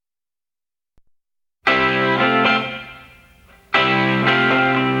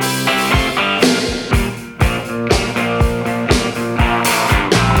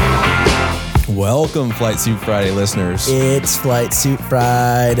Welcome, Flight Suit Friday listeners. It's Flight Suit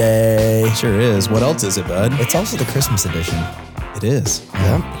Friday. Sure is. What else is it, bud? It's also the Christmas edition. It is.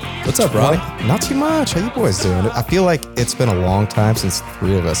 Yeah. What's up, Rob? Not too much. How you boys doing? I feel like it's been a long time since the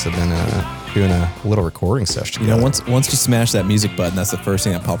three of us have been doing a little recording session You know, together. once you smash that music button, that's the first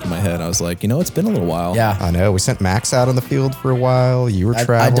thing that popped in my head. I was like, it's been a little while. Yeah. I know. We sent Max out on the field for a while. You were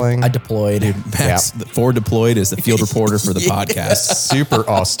traveling. I deployed. Max, the Ford deployed as the field reporter for the podcast. Super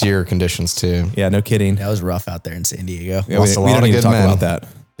austere conditions too. Yeah, no kidding. That was rough out there in San Diego. Yeah, Lost a we lot don't of need to good talk men. about that.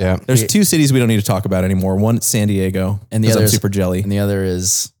 Yeah. There's two cities we don't need to talk about anymore. One, it's San Diego. And the 'cause other I'm is- super jelly. And the other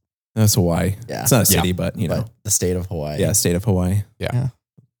is That's Hawaii. Yeah. It's not a city, but the state of Hawaii. yeah, state of Hawaii. Yeah.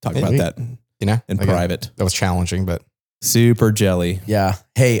 Talk Hey, about we- that You know, in again, private. that was challenging, but Super jelly. Yeah.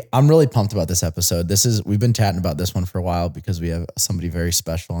 Hey, I'm really pumped about this episode. We've been chatting about this one for a while because we have somebody very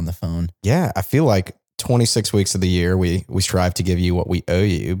special on the phone. yeah, I feel like 26 weeks of the year we strive to give you what we owe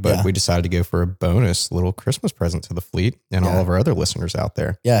you, but Yeah. we decided to go for a bonus little Christmas present to the fleet and all of our other listeners out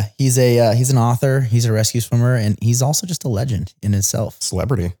there. Yeah. He's an author. He's a rescue swimmer, and he's also just a legend in himself.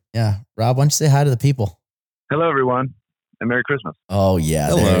 Celebrity. Yeah. Rob, why don't you say hi to the people? Hello, everyone, and Merry Christmas. Oh yeah.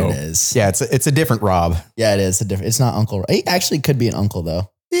 Hello. There it is. Yeah, it's a different Rob. Yeah, it is. It's not Uncle. It actually could be an uncle though.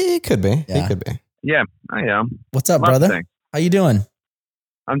 It could be. Yeah. It could be. Yeah, I am. What's up, Lots of brother? things. How you doing?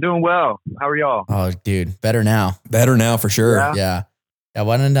 I'm doing well. How are y'all? Oh, dude, better now. Better now for sure. Yeah. Yeah.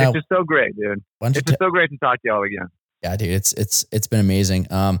 Why don't It's just so great, dude. you It's just so great to talk to y'all again. yeah, dude, it's been amazing.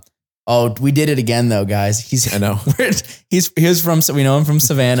 We did it again though, guys. I know. We know him from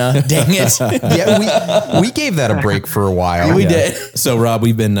Savannah. Dang it. Yeah, we gave that a break for a while. We Yeah. did. So Rob,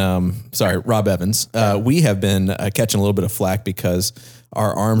 we've been, Rob Evans. We have been catching a little bit of flack because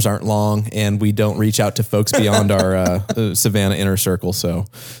our arms aren't long and we don't reach out to folks beyond our Savannah inner circle. So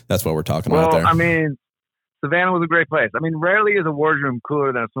that's what we're talking about Well, there. I mean, Savannah was a great place. I mean, rarely is a wardroom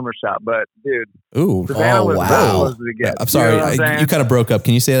cooler than a swimmer shop, but dude, Ooh, Savannah was wow. so close to get. I'm sorry. You know what I'm saying? You kind of broke up.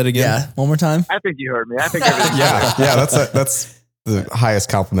 Can you say that again? Yeah. One more time. I think you heard me. I think everything. Yeah, that's the highest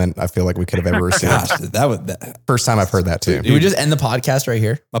compliment I feel like we could have ever received. Gosh, that First time I've heard that too. Can we just end the podcast right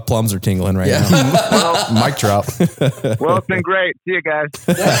here? my plums are tingling right Yeah. now. Mic drop. Well, it's been great. See you guys.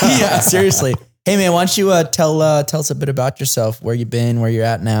 Yeah, seriously. Hey man, why don't you tell us a bit about yourself, where you've been, where you're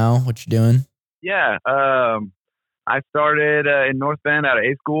at now, what you're doing? Yeah. I started in North Bend out of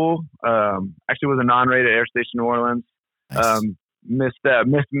A school. Actually was a non-rated air station in New Orleans. Nice. Missed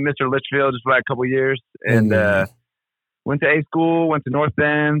Mr. Litchfield just by a couple years, and went to A school, went to North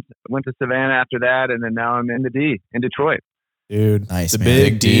Bend, went to Savannah after that, and then now I'm in the D in Detroit. Dude, Nice, the man.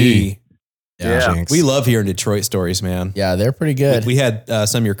 big D. Yeah. Jinx. We love hearing Detroit stories, man. Yeah, they're pretty good. We had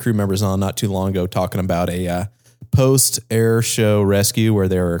some of your crew members on not too long ago talking about a post-air show rescue where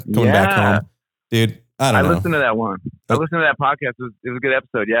they were coming back Yeah. home. Dude, I I don't know. listened to that one. I listened to that podcast. It was a good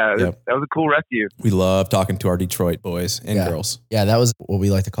episode. Yeah, that was a cool rescue. We love talking to our Detroit boys and Yeah. girls. Yeah, that was what we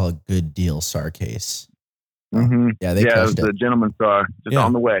like to call a good deal SAR case. Mm-hmm. Yeah, they Yeah, it was crushed the it. gentleman star just Yeah.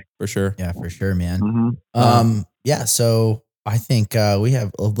 on the way. For sure. Yeah, for sure, man. Mm-hmm. Yeah, so I think we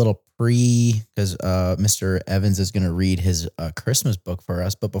have a little because Mr. Evans is going to read his Christmas book for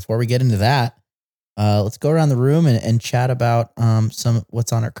us. But before we get into that, let's go around the room and chat about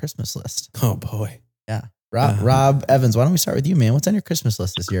what's on our Christmas list. Oh, boy. Rob Evans, why don't we start with you, man? What's on your Christmas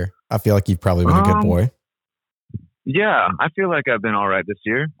list this year? I feel like you've probably been a good boy. Yeah, I feel like I've been all right this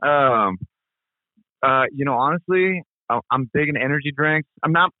year. Honestly, I'm big into energy drinks.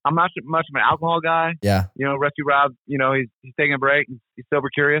 I'm not much of an alcohol guy. Yeah. Rescue Rob, he's taking a break. He's sober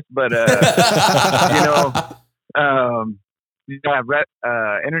curious, but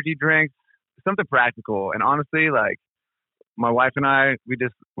energy drinks, something practical. And honestly, like my wife and I,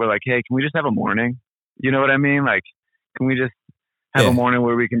 we're like, hey, can we just have a morning? You know what I mean? Like, can we just have a morning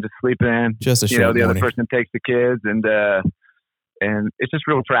where we can just sleep in? Just a The short other morning. person takes the kids, and it's just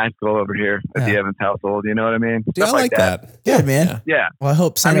real practical over here at the Evans household. You know what I mean? Dude, I Stuff like that. Good, man. Yeah. Well, I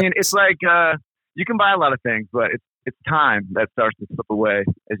hope It's like you can buy a lot of things, but it's time that starts to slip away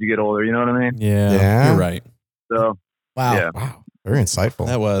as you get older. You know what I mean? Yeah. You're right. So wow. yeah. Wow. Very insightful.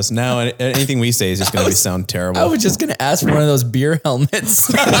 That was. Now, anything we say is just going to sound terrible. I was just going to ask for one of those beer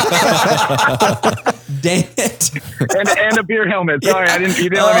helmets. Dang it. and a beer helmet. Sorry, you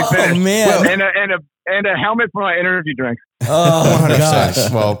didn't let me finish. Oh, man. And a helmet for my energy drinks. Oh, gosh.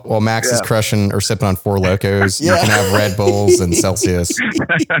 100%. Well, Max is Yeah. crushing or sipping on Four Locos. Yeah. You can have Red Bulls and Celsius.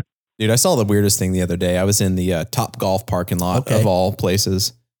 Dude, I saw the weirdest thing the other day. I was in the Top Golf parking lot Okay. of all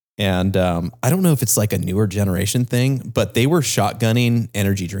places. And I don't know if it's like a newer generation thing, but they were shotgunning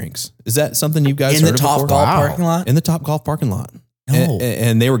energy drinks. Is that something you guys In the heard of Top before? Golf Wow. parking lot? In the Top Golf parking lot. No.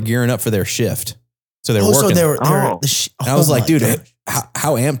 And they were gearing up for their shift. So they were Oh, so working. they were Oh. the And I was like, dude, gosh.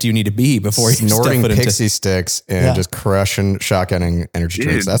 how amped do you need to be before you Snorting step foot pixie sticks and just crushing, shotgunning energy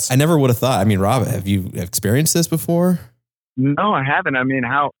drinks. That's I never would have thought. I mean, Rob, have you experienced this before? No, I haven't. I mean,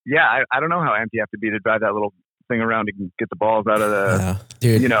 I don't know how empty you have to be to drive that little thing around to get the balls out of the,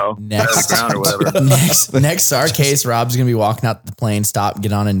 dude. out of the Next, ground or whatever. next our case, Rob's gonna be walking out the plane, stop,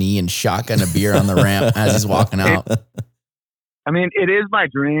 get on a knee, and shotgun a beer on the ramp as he's walking out. I mean, it is my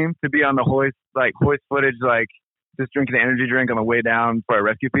dream to be on the hoist footage, like just drinking an energy drink on the way down before I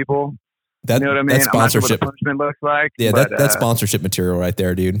rescue people. You know what I mean? That's sponsorship. I'm not sure what the punishment looks like. Yeah, but, that's sponsorship material right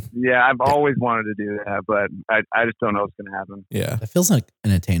there, dude. Yeah, I've always wanted to do that, but I just don't know what's going to happen. Yeah, That feels like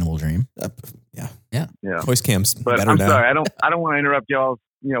an attainable dream. Yeah. Hoist cam's But better I'm now. sorry, I don't want to interrupt y'all.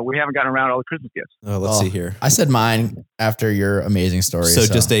 You know, we haven't gotten around all the Christmas gifts. Oh, let's see here. I said mine after your amazing story. So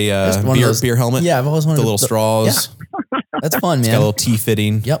just a Just one of those- beer helmet. Yeah, I've always wanted The little straws. That's fun, It's man. got a little T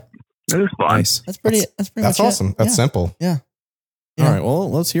fitting. Yep, It was fun. Nice. that's pretty. That's pretty. that's much awesome. It. That's simple. Yeah. All right. Well,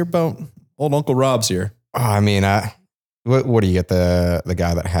 let's hear about old Uncle Rob's here. Oh, I mean, what do you get the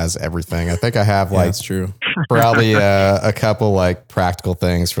guy that has everything? I think I have Yeah, like that's true. probably a couple like practical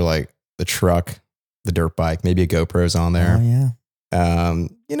things for like the truck, the dirt bike, maybe a GoPro's on there. Oh yeah.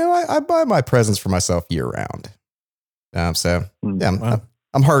 You know, I buy my presents for myself year round. So yeah, Wow.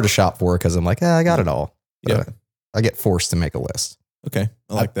 I'm hard to shop for because I'm like, I got it all. But, Yeah. I get forced to make a list. Okay,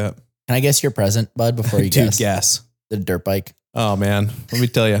 I like that. Can I guess your present, bud? Before you Dude, guess guess. the dirt bike. Oh man, let me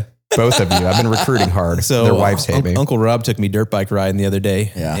tell you. Both of you, I've been recruiting hard. So Their wives hate me. Uncle Rob took me dirt bike riding the other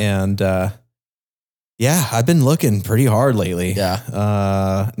day. Yeah. And I've been looking pretty hard lately.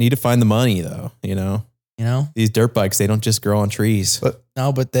 Yeah. Need to find the money though. You know, You know? these dirt bikes, they don't just grow on trees.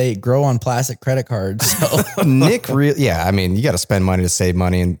 No, but they grow on plastic credit cards. So. Nick, yeah, I mean, you got to spend money to save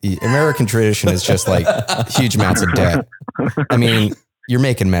money. And the American tradition is just like huge amounts of debt. I mean, you're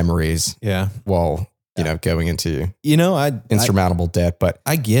making memories Yeah. while, you know, going into You know, I insurmountable debt. But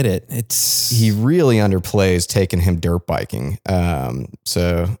I get it. It's he really underplays taking him dirt biking.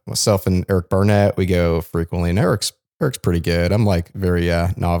 So myself and Eric Barnett, we go frequently, and Eric's pretty good. I'm like very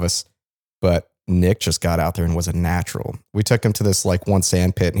novice, but Nick just got out there and was a natural. We took him to this like one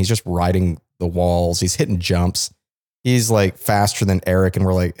sand pit, and he's just riding the walls. He's hitting jumps. He's like faster than Eric, and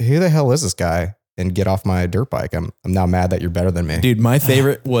we're like, who the hell is this guy? And get off my dirt bike. I'm now mad that you're better than me. dude, my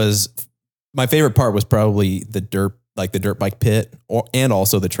favorite part was probably the dirt bike pit and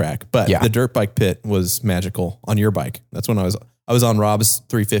also the track. But Yeah. the dirt bike pit was magical on your bike. That's when I was on Rob's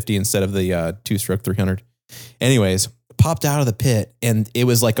 350 instead of the 2-stroke 300. Anyways, popped out of the pit and it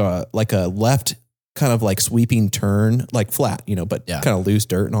was like a left kind of like sweeping turn, like flat, you know, but Yeah. kind of loose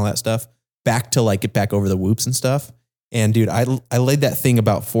dirt and all that stuff back to like get back over the whoops and stuff. And dude, I laid that thing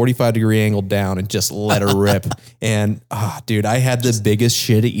about 45-degree angle down and just let her rip. And dude, I had the biggest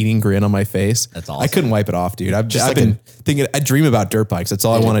shit eating grin on my face. That's awesome. I couldn't wipe it off, dude. I've Just like been thinking, I dream about dirt bikes. That's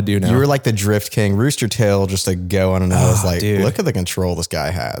all I want to do now. You were like the drift king, rooster tail, just to go on. And I was like, dude. look at the control this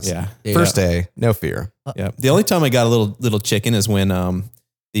guy has. yeah. Dude. First day, no fear. Yeah. The only time I got a little chicken is when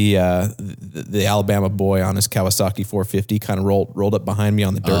the Alabama boy on his Kawasaki 450 kind of rolled up behind me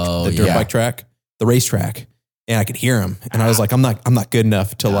on the dirt yeah. bike track, the racetrack, and I could hear him. And I was like, I'm not good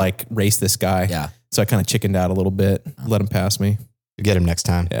enough to like race this guy. Yeah. So I kind of chickened out a little bit, let him pass me. You get him next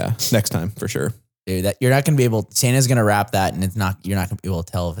time. Yeah. Next time for sure. Dude, that you're not going to be able, Santa's going to wrap that and you're not going to be able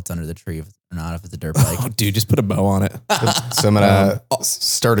to tell if it's under the tree or not, if it's a dirt bike. Oh, dude, just put a bow on it. So I'm gonna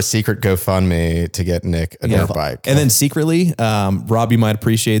start a secret GoFundMe to get Nick a dirt bike. And then secretly, Rob, you might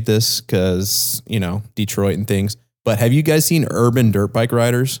appreciate this because, you know, Detroit and things. But have you guys seen urban dirt bike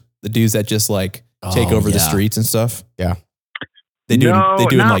riders? The dudes that just like take Oh, over the yeah. streets and stuff? Yeah. They do No,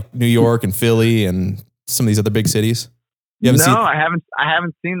 in no. like New York and Philly and some of these other big cities. You haven't No, seen I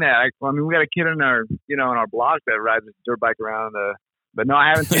haven't seen that. I mean, we got a kid in our block that rides his dirt bike around. But no, I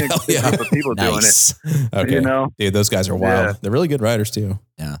haven't seen Hell a yeah. group of people doing it. Nice. Okay. You know, Dude, those guys are wild. Yeah. They're really good riders too.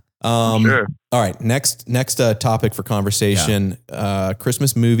 Yeah. sure. All right. Next topic for conversation,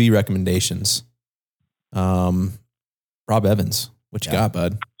 Christmas movie recommendations. Rob Evans, what you got,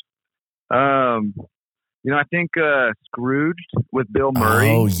 bud? You know, I think Scrooged with Bill Murray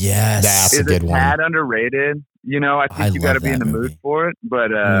Oh, yes. That's a is good a one. tad underrated. You know, I think I you got to love be in that the movie. mood for it.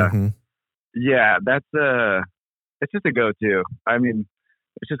 But Mhm. yeah, that's it's just a go-to. I mean,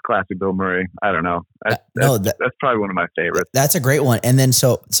 it's just classic Bill Murray. I don't know. That's probably one of my favorites. That's a great one. And then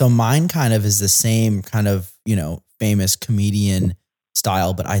so mine kind of is the same kind of, you know, famous comedian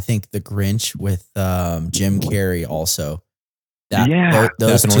style, but I think The Grinch with Jim Carrey also. Yeah,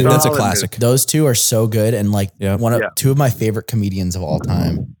 those Definitely. two, That's a Solid. classic. those two are so good and like Yeah. two of my favorite comedians of all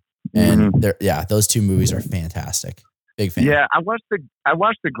time. And those two movies are fantastic. Big fan. Yeah, I watched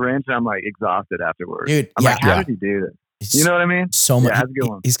the Grinch and I'm like exhausted afterwards. Dude, I'm yeah. like, how did he do this? You know what I mean? So much. Yeah, that's a good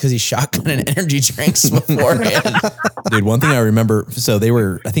one. He's because he's shotgunning energy drinks beforehand. Dude, one thing I remember, so they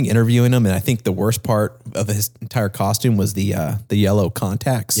were, I think, interviewing him, and I think the worst part of his entire costume was the yellow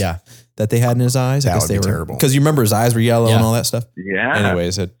contacts Yeah. that they had in his eyes. That I guess would they be were terrible. because you remember his eyes were yellow Yeah. and all that stuff. Yeah.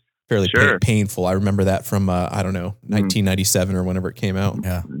 Anyways, it fairly Sure. painful. I remember that from I don't know, 1997 or whenever it came out.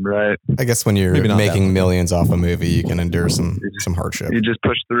 Yeah. Right. I guess when you're Maybe not that making long. millions off a movie, you can endure some hardship. You just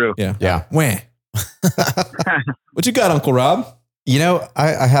push through. Yeah. Yeah. Wah. What you got, Uncle Rob? You know,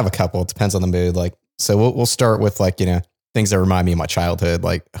 I have a couple. It depends on the mood. Like, so we'll start with like, you know, things that remind me of my childhood,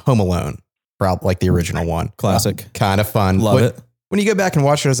 like Home Alone, probably like the original one. Classic. Kind of fun. Love when, it. When you go back and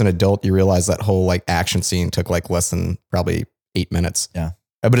watch it as an adult, you realize that whole like action scene took like less than probably 8 minutes. Yeah.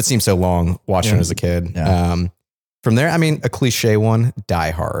 But it seemed so long watching Yeah. it as a kid. Yeah. From there, I mean, a cliche one,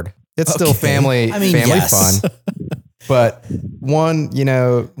 Die Hard. It's still Okay. family yes. fun. But one, you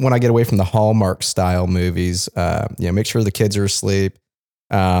know, when I get away from the Hallmark style movies, you know, make sure the kids are asleep,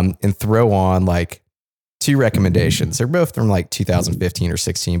 and throw on like 2 recommendations. They're both from like 2015 or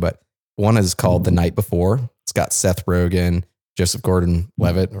 16, but one is called The Night Before. It's got Seth Rogen, Joseph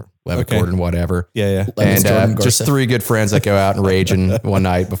Gordon-Levitt, or Levitt Okay. Gordon, whatever. Yeah. Levitt's And Jordan just Gorseth. 3 good friends that go out and rage in one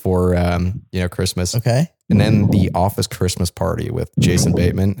night before, you know, Christmas. Okay. And then The Office Christmas Party with Jason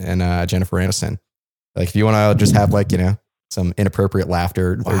Bateman and Jennifer Aniston. Like if you want to just have like, you know, some inappropriate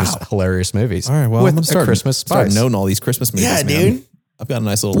laughter, they're just hilarious movies. All right. Well, with I'm gonna a start Christmas start spice. noting all these Christmas movies. Yeah, man. dude. I've got a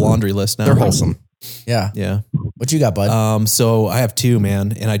nice little laundry list now. They're wholesome. Yeah. Yeah. What you got, bud? So I have 2,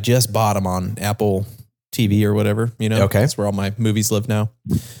 man, and I just bought them on Apple TV or whatever, you know. Okay. That's where all my movies live now.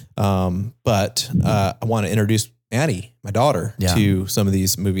 But I want to introduce Maddie, my daughter, Yeah. to some of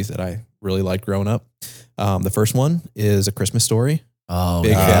these movies that I really liked growing up. The first one is A Christmas Story. Oh,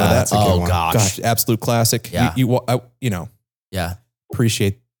 big fan of that. That's a good Oh one. gosh. Absolute classic. Yeah. You know, Yeah.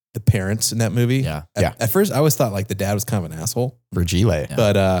 appreciate the parents in that movie. Yeah. At first, I always thought like the dad was kind of an asshole, Virgile. Yeah.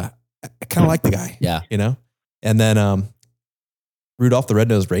 but I kind of like the guy. Yeah. You know, and then Rudolph the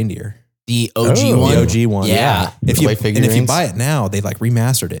Red-Nosed Reindeer. The OG Oh, one. The OG one. Yeah. If Play you figurines. buy it now, they've like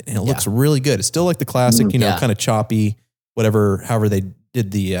remastered it and it looks really good. It's still like the classic, you know, Yeah. kind of choppy, however they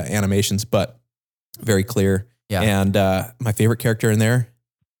did the animations, but very clear. Yeah. And my favorite character in there,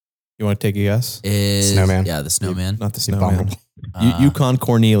 you want to take a guess? Is Snowman. Yeah, the snowman. Not the You snowman. bumble. Yukon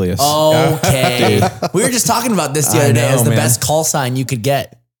Cornelius. Okay. We were just talking about this the I other day know, as the man. best call sign you could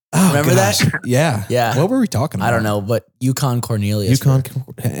get. Oh, Remember gosh. that? Yeah. Yeah. What were we talking about? I don't know, but Yukon Cornelius. Yukon.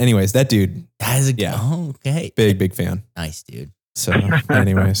 Anyways, that dude, That is a Yeah. Oh, okay. big fan. Nice, dude. So,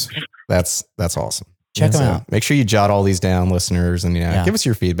 anyways, That's awesome. Check them So out. make sure you jot all these down, listeners, and, you know, Yeah. give us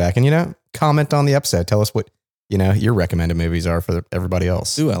your feedback and, you know, comment on the episode. Tell us what, you know, your recommended movies are for everybody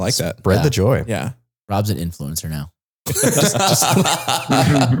else. ooh, I like that. Spread Yeah. the joy. Yeah. Rob's an influencer now.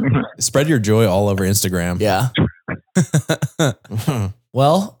 Spread your joy all over Instagram. Yeah.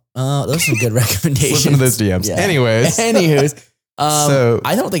 Well, those are some good recommendations. Listen to those DMs. Yeah. Anyways. Anywho's, So-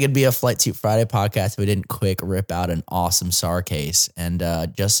 I don't think it'd be a Flight Suit Friday podcast if we didn't quick rip out an awesome SAR case. And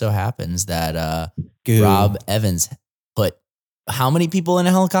just so happens that Good. Rob Evans put how many people in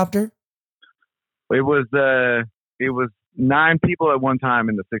a helicopter? It was 9 people at one time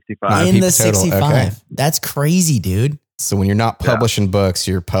in the 65. 9 in people the total. 65. Okay. That's crazy, dude. So when you're not publishing books,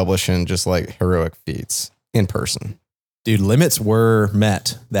 you're publishing just like heroic feats in person. Dude, limits were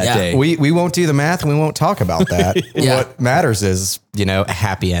met that Yeah. day. We won't do the math and we won't talk about that. Yeah. What matters is, you know, a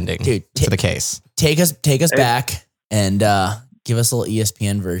happy ending Dude, to the case. Take us Hey. back and give us a little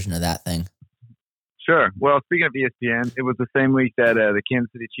ESPN version of that thing. Sure. Well, speaking of ESPN, it was the same week that the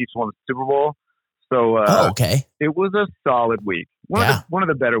Kansas City Chiefs won the Super Bowl. So Okay. it was a solid week. One of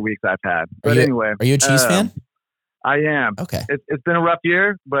the better weeks I've had. But you- anyway. Are you a Chiefs fan? I am. Okay. It's been a rough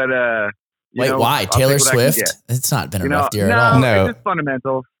year, but you Wait, know, why? I'll Taylor take what I can Swift? get. It's not been a You know, rough year no, at all. No. It's just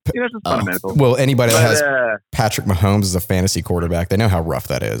fundamentals. You know, it's just Oh. fundamentals. Well, anybody that But, has Patrick Mahomes as a fantasy quarterback, they know how rough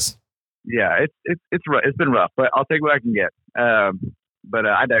that is. yeah, it's rough. It's been rough, but I'll take what I can get. But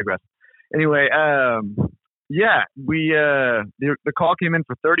I digress. Anyway, yeah, we the call came in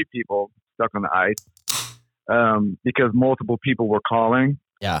for 30 people stuck on the ice because multiple people were calling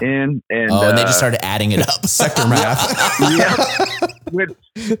Yeah. in, and And they just started adding it up. Sector math. yeah. Which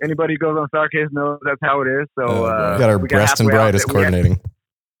anybody who goes on Starcase knows that's how it is. So Oh, We got our we breast and halfway out brightest there. We got- coordinating.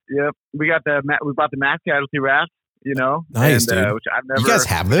 Yep, we bought the mass casualty raft. You know, Nice, and, dude. which I've never. You guys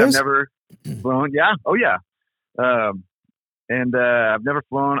have which I've those? never flown. Yeah. Oh yeah. And I've never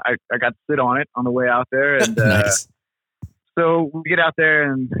flown. I got to sit on it on the way out there, and Nice. so we get out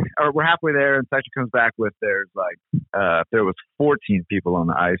there, or we're halfway there, and section comes back with there was 14 people on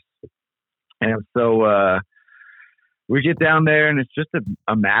the ice, and so we get down there, and it's just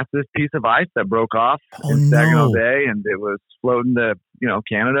a massive piece of ice that broke off in Saginaw Bay, and it was floating to,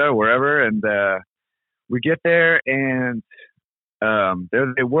 Canada or wherever. And we get there, and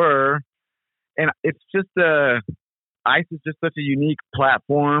there they were. And it's just ice is just such a unique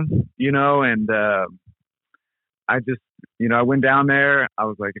platform, and I just, I went down there. I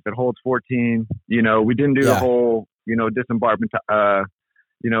was like, if it holds 14, we didn't do the whole, disembarkment,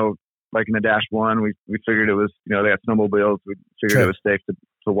 like in the Dash 1, we figured it was, they had snowmobiles. We figured it was safe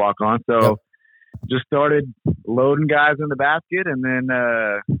to walk on. So just started loading guys in the basket. And then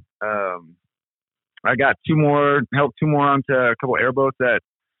I got helped two more onto a couple airboats that,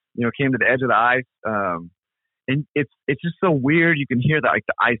 came to the edge of the ice. And it's just so weird. You can hear the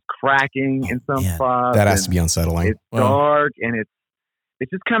ice cracking in some spots. That has to be unsettling. It's dark, and it's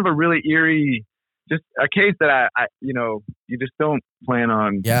just kind of a really eerie, just a case that I you just don't plan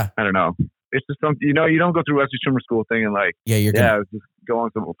on. Yeah. I don't know. It's just something, you don't go through Western Swimmer School thinking like, I was just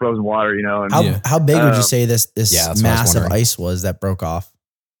going some frozen water, And how big would you say this massive ice was that broke off?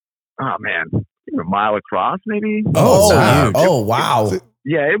 Oh man, a mile across maybe. Wow.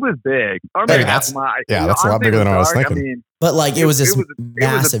 Yeah, it was big. Or maybe maybe half a mile. That's a lot bigger than I was thinking. I mean, but like it was this massive,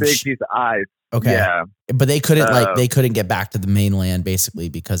 it was a big piece of ice. Okay. Yeah. But they couldn't get back to the mainland basically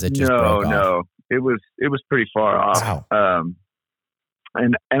because it just broke off. No. It was pretty far off. Wow.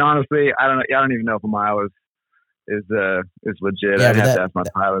 And honestly, I don't even know if a mile is legit. Yeah, I'd have to ask my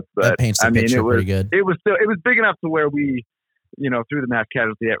pilots, but that paints the picture pretty good. It was big enough to where we, through the mass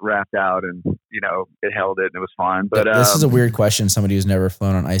casualty, it wrapped out, and it held it, and it was fine. But this is a weird question. Somebody who's never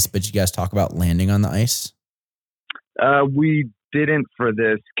flown on ice, but you guys talk about landing on the ice. We didn't for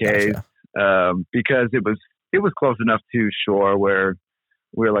this case, because it was close enough to shore where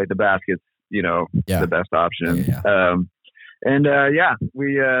we're like the basket's, the best option.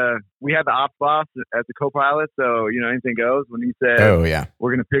 We had the ops boss as the co-pilot, so anything goes. When he said,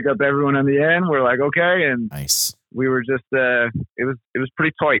 we're gonna pick up everyone on the end, we're like, okay, and nice. We were just it was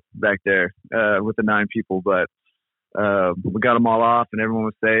pretty tight back there with the 9 people, but we got them all off and everyone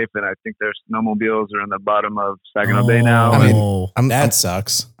was safe. And I think their snowmobiles are in the bottom of Saginaw Bay now. I mean, that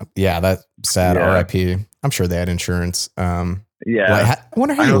sucks. Yeah, that's sad. Yeah. RIP. I'm sure they had insurance. Yeah. I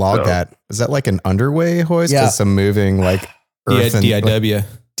wonder how you log that. Is that like an underway hoist? Yeah. Because some moving like earth and DIW.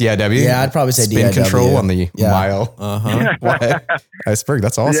 DIW? Yeah, I'd probably say spin DIW. control on the mile. Uh-huh. Iceberg.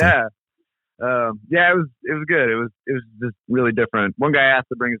 That's awesome. Yeah. It was good. It was just really different. One guy asked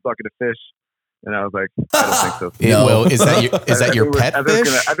to bring his bucket of fish, and I was like, I don't think so. Well, is that your pet fish?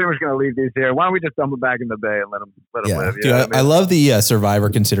 I think we're just gonna leave these here. Why don't we just dump them back in the bay and let them live? Dude, I love the survivor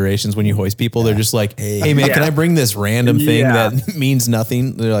considerations when you hoist people. They're just like, hey man, can I bring this random thing that means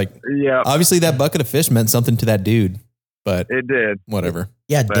nothing? They're like, obviously that bucket of fish meant something to that dude, but it did. Whatever.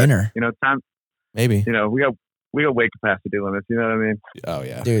 Yeah, but, dinner. Time. Maybe. We got weight capacity limits. You know what I mean? Oh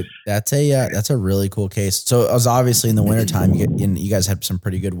yeah, dude, that's a really cool case. So it was obviously in the wintertime. You guys had some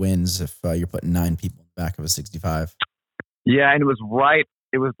pretty good wins if you're putting 9 people in the back of a 65. Yeah, and it was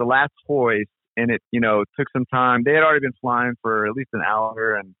the last hoist, and it took some time. They had already been flying for at least an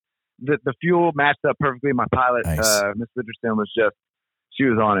hour, and the fuel matched up perfectly. My pilot, Miss Witherspoon, she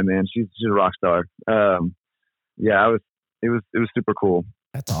was on it, man. She's a rock star. It was super cool.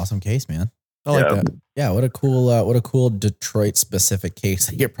 That's an awesome case, man. I like that. Yeah, what a cool Detroit specific case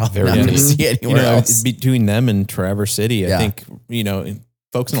that you're probably not going to see anywhere else. Between them and Traverse City, I think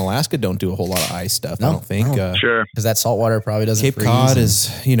folks in Alaska don't do a whole lot of ice stuff. I don't think. Sure, because that saltwater probably doesn't. Cape Cod is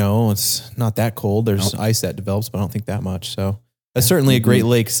it's not that cold. There's ice that develops, but I don't think that much. So that's certainly a Great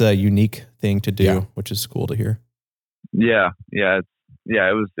Lakes unique thing to do, which is cool to hear. Yeah. It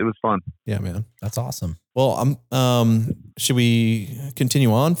was fun. Yeah, man, that's awesome. Well, should we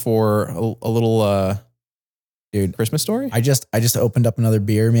continue on for a little Christmas story? I just opened up another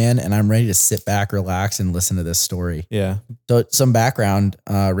beer, man, and I'm ready to sit back, relax, and listen to this story. Yeah. So some background: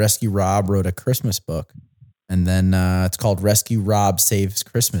 Rescue Rob wrote a Christmas book, and then it's called Rescue Rob Saves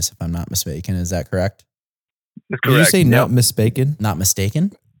Christmas. If I'm not mistaken, is that correct? That's correct. Did you say not mistaken? Not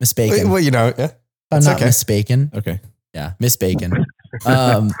mistaken. Mistaken. Well, I'm not mistaken. Okay. Yeah, Miss Bacon.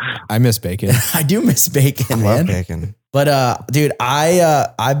 I miss bacon. I do miss bacon, I man. love bacon. But dude,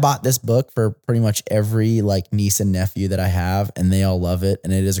 I bought this book for pretty much every niece and nephew that I have, and they all love it.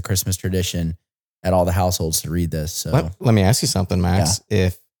 And it is a Christmas tradition at all the households to read this. So let me ask you something, Max.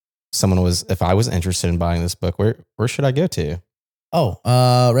 Yeah. If I was interested in buying this book, where should I go to?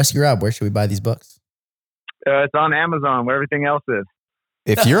 Rescue Rob, where should we buy these books? It's on Amazon, where everything else is.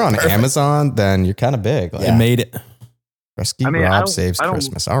 If you're on Amazon, then you're kind of big. You made it. Rescue Rob Saves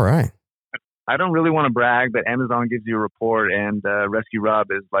Christmas. All right. I don't really want to brag, but Amazon gives you a report, and Rescue Rob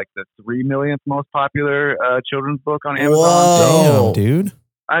is like the 3 millionth most popular children's book on Amazon. Whoa. Damn, dude.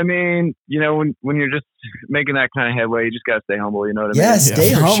 I mean, when you're just making that kind of headway, you just got to stay humble. You know what I mean? Yeah,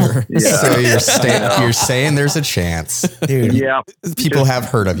 stay for humble. sure. Yeah. So you're saying there's a chance. Dude. Yeah. People have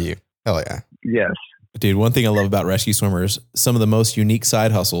heard of you. Hell yeah. Yes. Dude, one thing I love about rescue swimmers, some of the most unique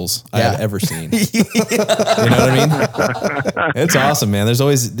side hustles I have ever seen. You know what I mean? It's awesome, man. There's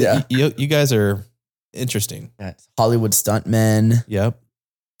always, you guys are interesting. Hollywood stuntmen, Yep.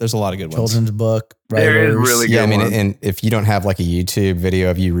 There's a lot of good ones. children's book There is writers. really good Yeah, I mean, ones. and if you don't have like a YouTube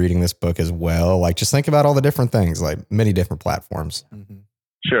video of you reading this book as well, like just think about all the different things, like many different platforms. Mhm.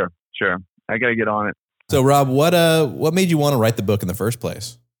 Sure. I got to get on it. So Rob, what made you want to write the book in the first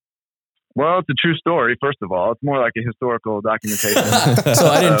place? Well, it's a true story, first of all. It's more like a historical documentation. So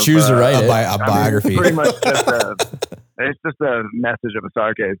I didn't choose to write it. A biography. It's pretty much just a message of a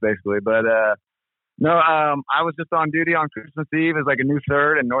SAR case, basically. But no, I was just on duty on Christmas Eve as like a new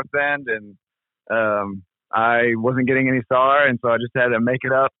third in North Bend, and I wasn't getting any SAR, and so I just had to make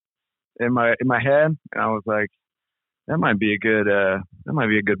it up in my head, and I was like, that might be a good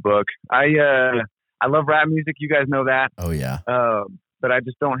book. I love rap music. You guys know that. Oh yeah. But I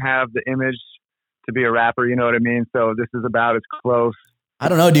just don't have the image to be a rapper. You know what I mean? So this is about as close. I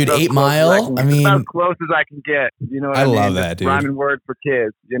don't know, dude. as 8 close Mile. as I it's mean, about as close as I can get. You know what I mean? love that, Just dude. Rhyming words for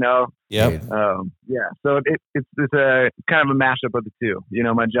kids. You know? Yep. Yeah. So it's a kind of a mashup of the two. You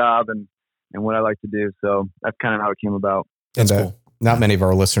know, my job and what I like to do. So that's kind of how it came about. That's And, cool. Not many of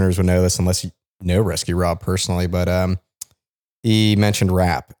our listeners would know this unless you know Rescue Rob personally, but he mentioned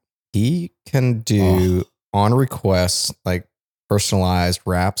rap. He can do on request, like personalized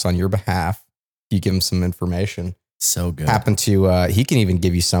raps on your behalf. You give him some information. so good. He can even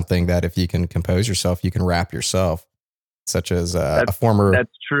give you something that if you can compose yourself, you can rap yourself, such as a former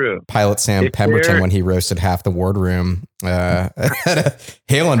That's true. pilot Sam If Pemberton they're- when he roasted half the wardroom at a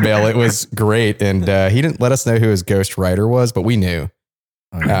Hail and Bale. It was great, and he didn't let us know who his ghost writer was, but we knew.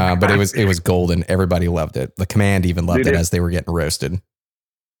 Oh, yeah. But it was golden. Everybody loved it. The command even loved Dude, it as they were getting roasted.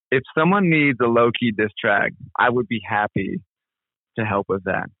 If someone needs a low key diss track, I would be happy to help with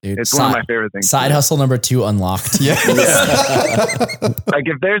that. Dude, It's one of my favorite things. Side to do. hustle number 2 unlocked. Yeah. Like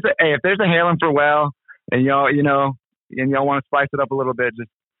if there's a Hailing for Well and y'all want to spice it up a little bit, just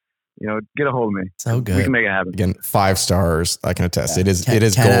get a hold of me. So We good. can make it happen. Again, 5 stars. I can attest. Yeah. It is 10, it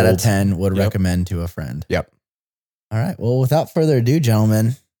is 10 gold. out of 10 would Yep. recommend to a friend. Yep. All right. Well, without further ado,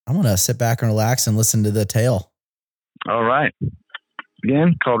 gentlemen, I'm going to sit back and relax and listen to the tale. All right.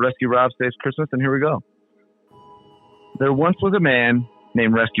 Again, called Rescue Rob Saves Christmas, and here we go. There once was a man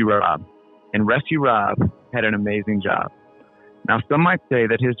named Rescue Rob, and Rescue Rob had an amazing job. Now, some might say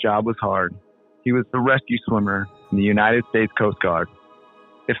that his job was hard. He was the rescue swimmer in the United States Coast Guard.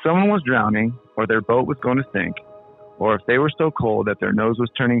 If someone was drowning, or their boat was going to sink, or if they were so cold that their nose was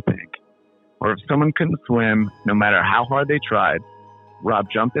turning pink, or if someone couldn't swim no matter how hard they tried, Rob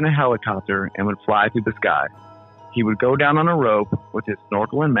jumped in a helicopter and would fly through the sky. He would go down on a rope with his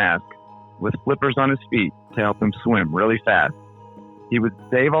snorkel and mask, with flippers on his feet to help him swim really fast. He would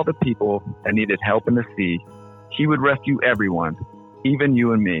save all the people that needed help in the sea. He would rescue everyone, even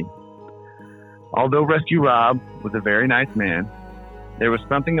you and me. Although Rescue Rob was a very nice man, there was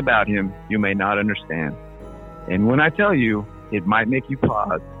something about him you may not understand. And when I tell you, it might make you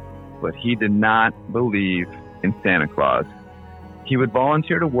pause, but he did not believe in Santa Claus. He would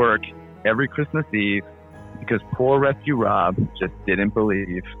volunteer to work every Christmas Eve because poor Rescue Rob just didn't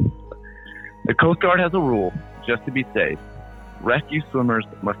believe. The Coast Guard has a rule, just to be safe. Rescue swimmers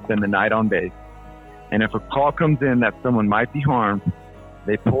must spend the night on base. And if a call comes in that someone might be harmed,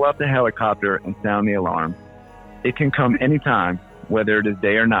 they pull out the helicopter and sound the alarm. It can come anytime, whether it is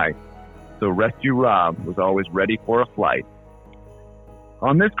day or night. So Rescue Rob was always ready for a flight.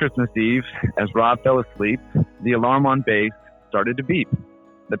 On this Christmas Eve, as Rob fell asleep, the alarm on base started to beep.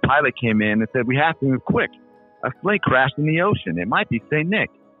 The pilot came in and said, "We have to move quick. A sleigh crashed in the ocean. It might be St. Nick."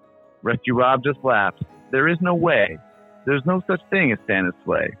 Rescue Rob just laughed. There is no way. There's no such thing as Santa's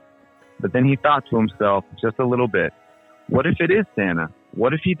sleigh. But then he thought to himself just a little bit, what if it is Santa?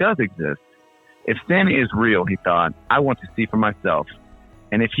 What if he does exist? If Santa is real, he thought, I want to see for myself.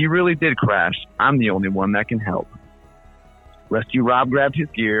 And if he really did crash, I'm the only one that can help. Rescue Rob grabbed his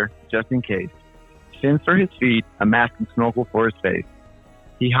gear, just in case. Fins for his feet, a mask and snorkel for his face.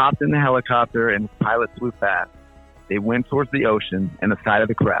 He hopped in the helicopter and his pilot flew fast. They went towards the ocean and the site of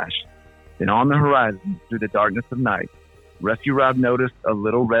the crash. Then on the horizon, through the darkness of night, Rescue Rob noticed a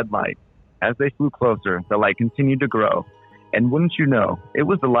little red light. As they flew closer, the light continued to grow. And wouldn't you know, it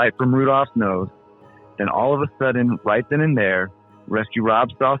was the light from Rudolph's nose. Then all of a sudden, right then and there, Rescue Rob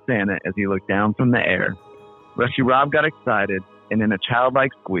saw Santa as he looked down from the air. Rescue Rob got excited, and in a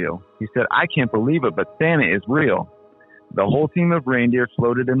childlike squeal, he said, "I can't believe it, but Santa is real." The whole team of reindeer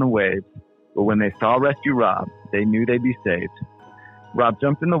floated in the waves, but when they saw Rescue Rob, they knew they'd be saved. Rob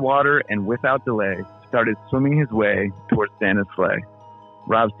jumped in the water and without delay started swimming his way towards Santa's sleigh.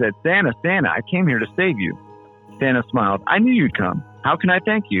 Rob said, "Santa, Santa, I came here to save you." Santa smiled, "I knew you'd come. How can I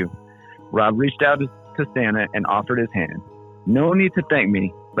thank you?" Rob reached out to Santa and offered his hand. "No need to thank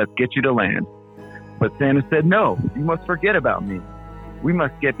me. Let's get you to land." But Santa said, "No, you must forget about me. We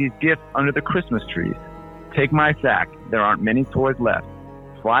must get these gifts under the Christmas trees. Take my sack. There aren't many toys left.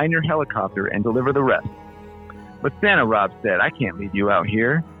 Fly in your helicopter and deliver the rest." "But Santa," Rob said, "I can't leave you out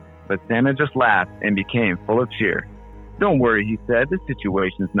here." But Santa just laughed and became full of cheer. "Don't worry," he said, "the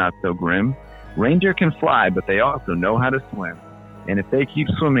situation's not so grim. Reindeer can fly, but they also know how to swim. And if they keep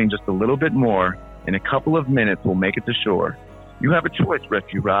swimming just a little bit more, in a couple of minutes we'll make it to shore. You have a choice,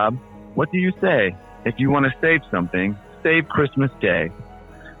 Rescue Rob. What do you say? If you want to save something, save Christmas Day."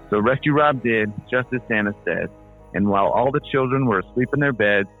 So Rescue Rob did just as Santa said. And while all the children were asleep in their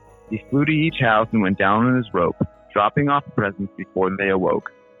beds, he flew to each house and went down on his rope, dropping off presents before they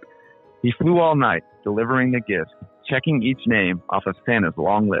awoke. He flew all night, delivering the gifts, checking each name off of Santa's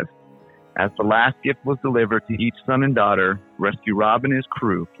long list. As the last gift was delivered to each son and daughter, Rescue Rob and his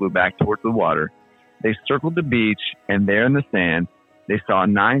crew flew back towards the water. They circled the beach, and there in the sand, they saw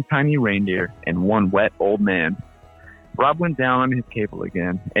 9 tiny reindeer and 1 wet old man. Rob went down on his cable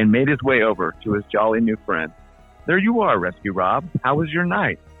again and made his way over to his jolly new friend. "There you are, Rescue Rob. How was your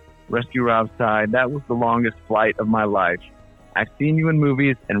night?" Rescue Rob sighed, "That was the longest flight of my life. I've seen you in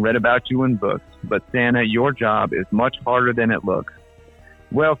movies and read about you in books, but Santa, your job is much harder than it looks."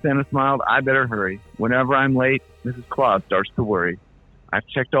 "Well," Santa smiled, "I better hurry. Whenever I'm late, Mrs. Claus starts to worry. I've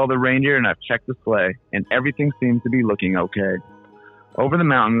checked all the reindeer and I've checked the sleigh, and everything seems to be looking okay." Over the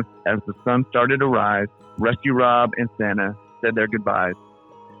mountains, as the sun started to rise, Rescue Rob and Santa said their goodbyes.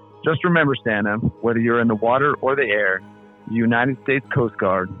 "Just remember, Santa, whether you're in the water or the air, the United States Coast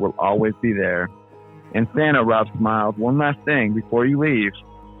Guard will always be there." "And Santa," Rob smiled, "one last thing before you leave.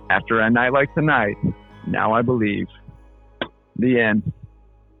 After a night like tonight, now I believe." The end.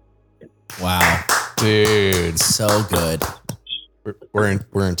 Wow. Dude, So good. we're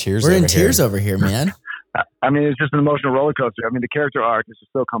in tears. We're in over tears here. over here, man. I mean, it's just an emotional roller coaster. I mean, the character arc is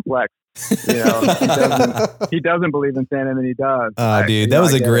just so complex. You know, he doesn't believe in Santa, and then he does. Dude, that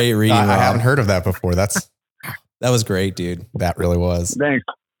was a great reading, I Rob. haven't heard of that before. That was great, dude. really was. Thanks.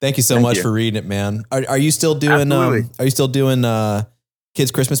 Thank you so Thank much you. for reading it, man. Are you still doing Absolutely.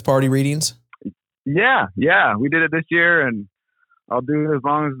 kids Christmas party readings? Yeah, we did it this year, and I'll do it as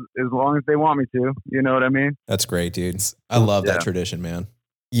long as they want me to. You know what I mean? That's great, dude. I love Yeah. that tradition, man.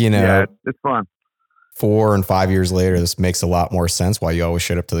 You know, Yeah, it's fun. 4 and 5 years later, this makes a lot more sense why you always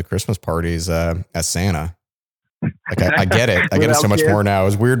showed up to the Christmas parties as Santa. Like I get it. I get it Without so much kids. more now. It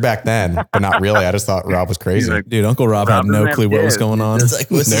was weird back then, but not really. I just thought Rob was crazy. He's like, Dude, Uncle Rob Rob had no doesn't have clue what was kids. going on. It's like,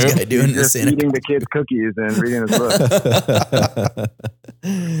 what's this Nope. guy doing He's to just Santa? eating the kids' cookies and reading his book.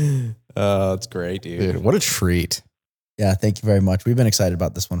 Oh, that's great, dude. Dude, what a treat. Yeah, thank you very much. We've been excited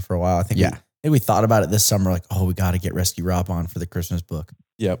about this one for a while. I think Yeah. we thought about it this summer, like, oh, we got to get Rescue Rob on for the Christmas book.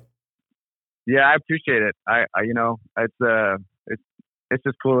 Yep. Yeah, I appreciate it. I you know, it's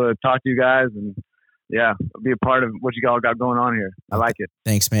just cool to talk to you guys and yeah, be a part of what you all got going on here. I like it.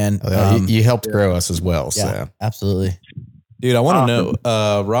 Thanks, man. You helped grow us as well. Yeah, So absolutely. Dude, I want to Awesome.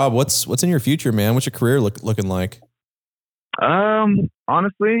 know, Rob, what's in your future, man? What's your career looking like?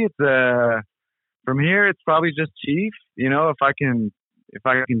 Honestly, it's from here it's probably just chief. You know, if I can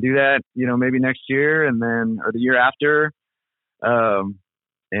do that, you know, maybe next year and then or the year after.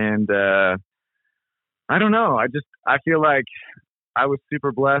 I don't know. I feel like I was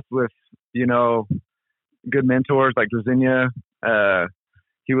super blessed with, you know, good mentors like Drazinia.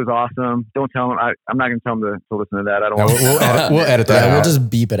 He was awesome. Don't tell him. I'm not going to tell him to listen to that. I don't no, want we'll edit that Yeah, we'll out. just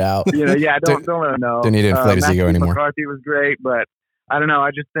beep it out. you know, yeah, don't let him know. Don't need to inflate his ego Matthew anymore. McCarthy was great, but I don't know.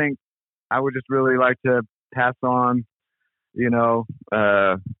 I just think I would just really like to pass on, you know,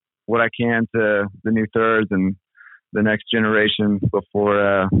 what I can to the new thirds and the next generation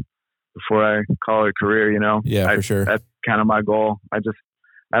before I call it a career. You know, Yeah, for sure. That's kind of my goal. I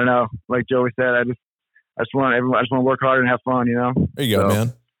don't know. Like Joey said, I just want to work hard and have fun. You know. There you go, So,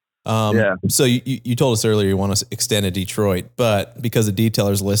 man. yeah. So you told us earlier you want to extend to Detroit, but because the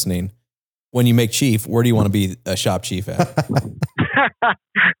detailers listening, when you make chief, where do you want to be a shop chief at?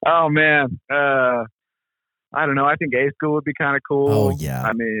 Oh man. I don't know. I think A school would be kind of cool. Oh, yeah.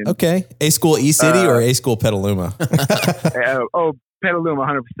 I mean, Okay. A school E City or A school Petaluma?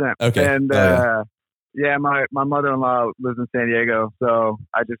 Petaluma, 100%. Okay. And Oh, yeah. Yeah, my mother-in-law lives in San Diego, so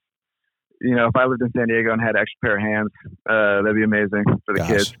I just, if I lived in San Diego and had an extra pair of hands, that'd be amazing for the Gosh,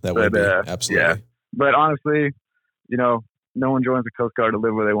 kids. that would be absolutely. Yeah. But honestly, no one joins the Coast Guard to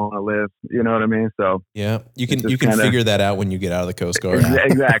live where they want to live. You know what I mean? So yeah, you can figure that out when you get out of the Coast Guard.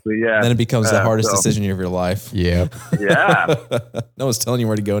 Exactly. Yeah. Then it becomes the hardest decision of your life. Yeah. Yeah. No one's telling you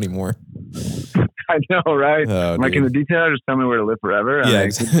where to go anymore. I know, right? Oh, like, can the detailer just tell me where to live forever? Yeah,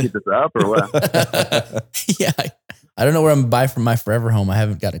 exactly. Keep this up or what? Yeah. I don't know where I'm buy from my forever home. I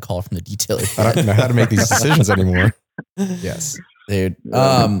haven't got a call from the detailer. I don't know how to make these decisions anymore. Yes. Dude.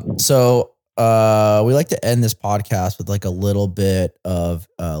 So we like to end this podcast with like a little bit of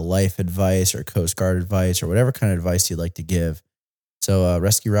life advice or Coast Guard advice or whatever kind of advice you'd like to give. So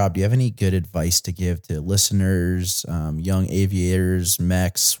Rescue Rob, do you have any good advice to give to listeners, young aviators,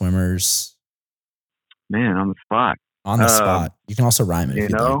 mechs, swimmers? Man, on the spot. On the spot. You can also rhyme it if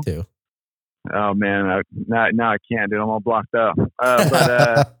you'd like to. Oh man, now I can't, dude. I'm all blocked up.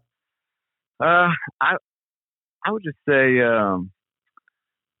 I would just say,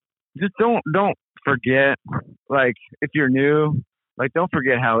 just don't forget. Like, if you're new, like, don't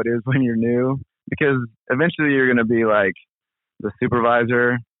forget how it is when you're new, because eventually you're gonna be like the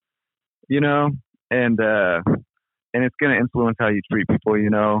supervisor, and it's gonna influence how you treat people,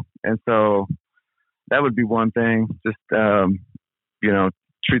 and so that would be one thing. Just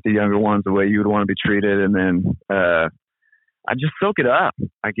treat the younger ones the way you would want to be treated, and then I just soak it up,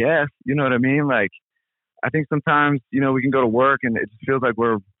 I guess. You know what I mean? Like, I think sometimes, we can go to work and it just feels like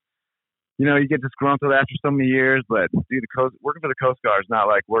we're, you get disgruntled after so many years, but dude, working for the Coast Guard is not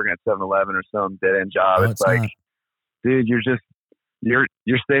like working at 7-Eleven or some dead end job. No, it's like, dude,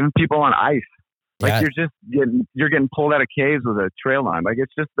 you're saving people on ice. Like, you're getting pulled out of caves with a trail line. Like,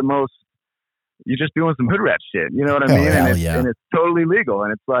 it's just you're just doing some hood rat shit. You know what I mean? And it's totally legal.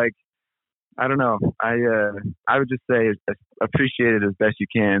 And it's like, I don't know. I would just say appreciate it as best you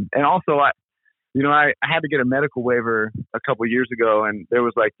can. And also, I had to get a medical waiver a couple years ago, and there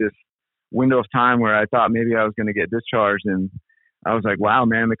was like this window of time where I thought maybe I was going to get discharged, and I was like, wow,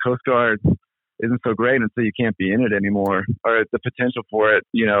 man, the Coast Guard isn't so great until you can't be in it anymore, or the potential for it,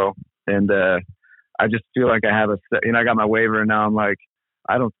 and I just feel like I have I got my waiver, and now I'm like,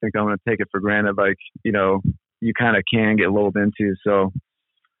 I don't think I'm going to take it for granted. Like, you kind of can get lulled into. So,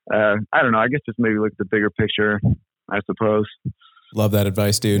 I don't know. I guess just maybe look at the bigger picture, I suppose. Love that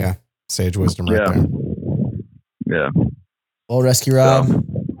advice, dude. Yeah. Sage wisdom right there. Yeah. Well, Rescue Rob,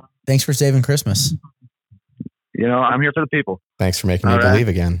 thanks for saving Christmas. I'm here for the people. Thanks for making me believe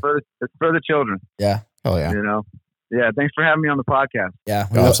again. It's for the children. Yeah. Hell yeah. Yeah. Thanks for having me on the podcast. Yeah.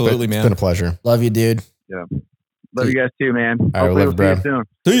 Absolutely, man. It's been a pleasure. Love you, dude. Yeah. Love you guys too, man. All right, we'll see you soon.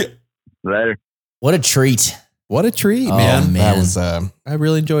 See you Later. What a treat. What a treat, Oh, man. man. That was I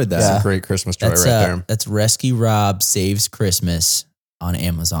really enjoyed that. that's a great Christmas joy right there. That's Rescue Rob Saves Christmas on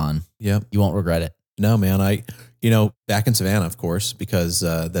Amazon. Yep. You won't regret it. No, man. Back in Savannah, of course, because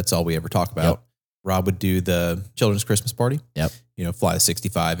that's all we ever talk about. Yep. Rob would do the children's Christmas party. Yep. Fly the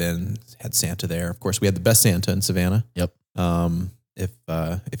 65 in, had Santa there. Of course, we had the best Santa in Savannah. Yep.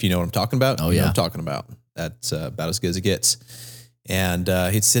 If you know what I'm talking about, Oh, you know yeah. what I'm talking about. That's about as good as it gets. And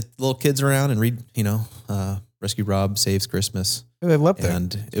he'd sit little kids around and read, Rescue Rob Saves Christmas. I loved it.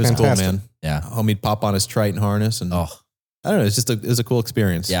 And it was Fantastic. cool, man. Yeah. Homie'd pop on his Triton harness and Oh, I don't know. It's just it was a cool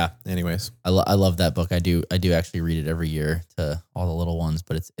experience. yeah. Anyways. I love that book. I do actually read it every year to all the little ones,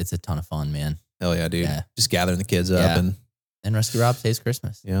 but it's a ton of fun, man. Hell yeah, dude. Yeah. Just gathering the kids Yeah. up And Rescue Rob Saves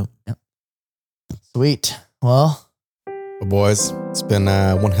Christmas. yeah. Sweet. Well, Well, boys, it's been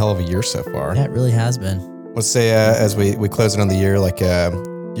one hell of a year so far. yeah, it really has been. Let's say as we close it on the year, like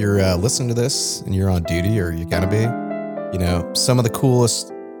you're listening to this and you're on duty, or you're gonna be. Some of the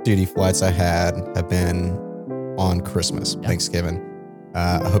coolest duty flights I had have been on Christmas, Thanksgiving.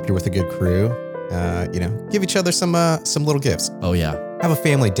 I hope you're with a good crew. Give each other some little gifts. Oh, yeah. Have a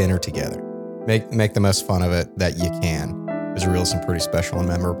family dinner together. Make the most fun of it that you can. There's really some pretty special and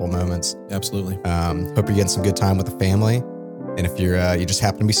memorable moments. Absolutely. Hope you're getting some good time with the family. And if you just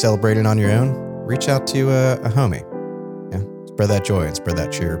happen to be celebrating on your own, reach out to a homie. Yeah, spread that joy and spread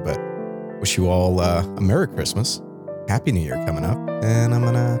that cheer. But wish you all a Merry Christmas, Happy New Year coming up, and I'm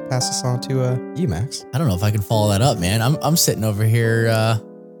gonna pass this on to you, Max. I don't know if I can follow that up, man. I'm sitting over here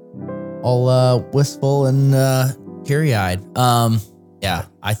all wistful and teary-eyed. Yeah,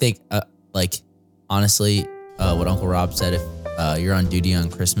 I think honestly, what Uncle Rob said, if you're on duty on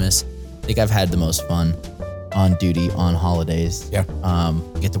Christmas, I think I've had the most fun on duty on holidays. Yeah.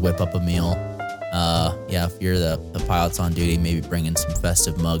 Get to whip up a meal. If you're the pilots on duty, maybe bring in some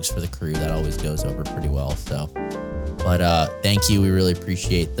festive mugs for the crew. That always goes over pretty well. So, but thank you. We really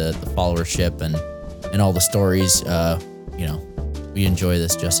appreciate the followership, and and all the stories. We enjoy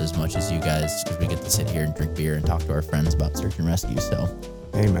this just as much as you guys because we get to sit here and drink beer and talk to our friends about search and rescue. So,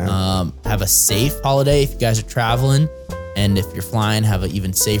 Amen. have a safe holiday if you guys are traveling, and if you're flying, have an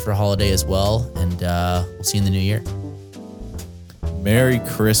even safer holiday as well. And we'll see you in the new year. Merry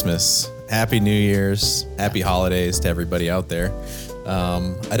Christmas. Happy New Year's. Happy holidays to everybody out there.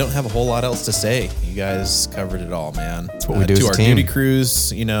 I don't have a whole lot else to say. You guys covered it all, man. That's what we do as to a our team. duty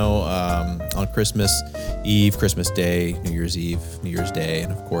crews, on Christmas Eve, Christmas Day, New Year's Eve, New Year's Day,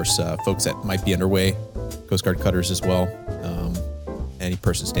 and of course, folks that might be underway, Coast Guard cutters as well. Any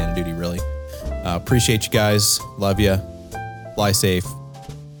person standing duty, really. Appreciate you guys. Love you. Fly safe.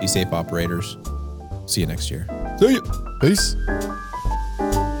 Be safe, operators. See you next year. See ya. Peace.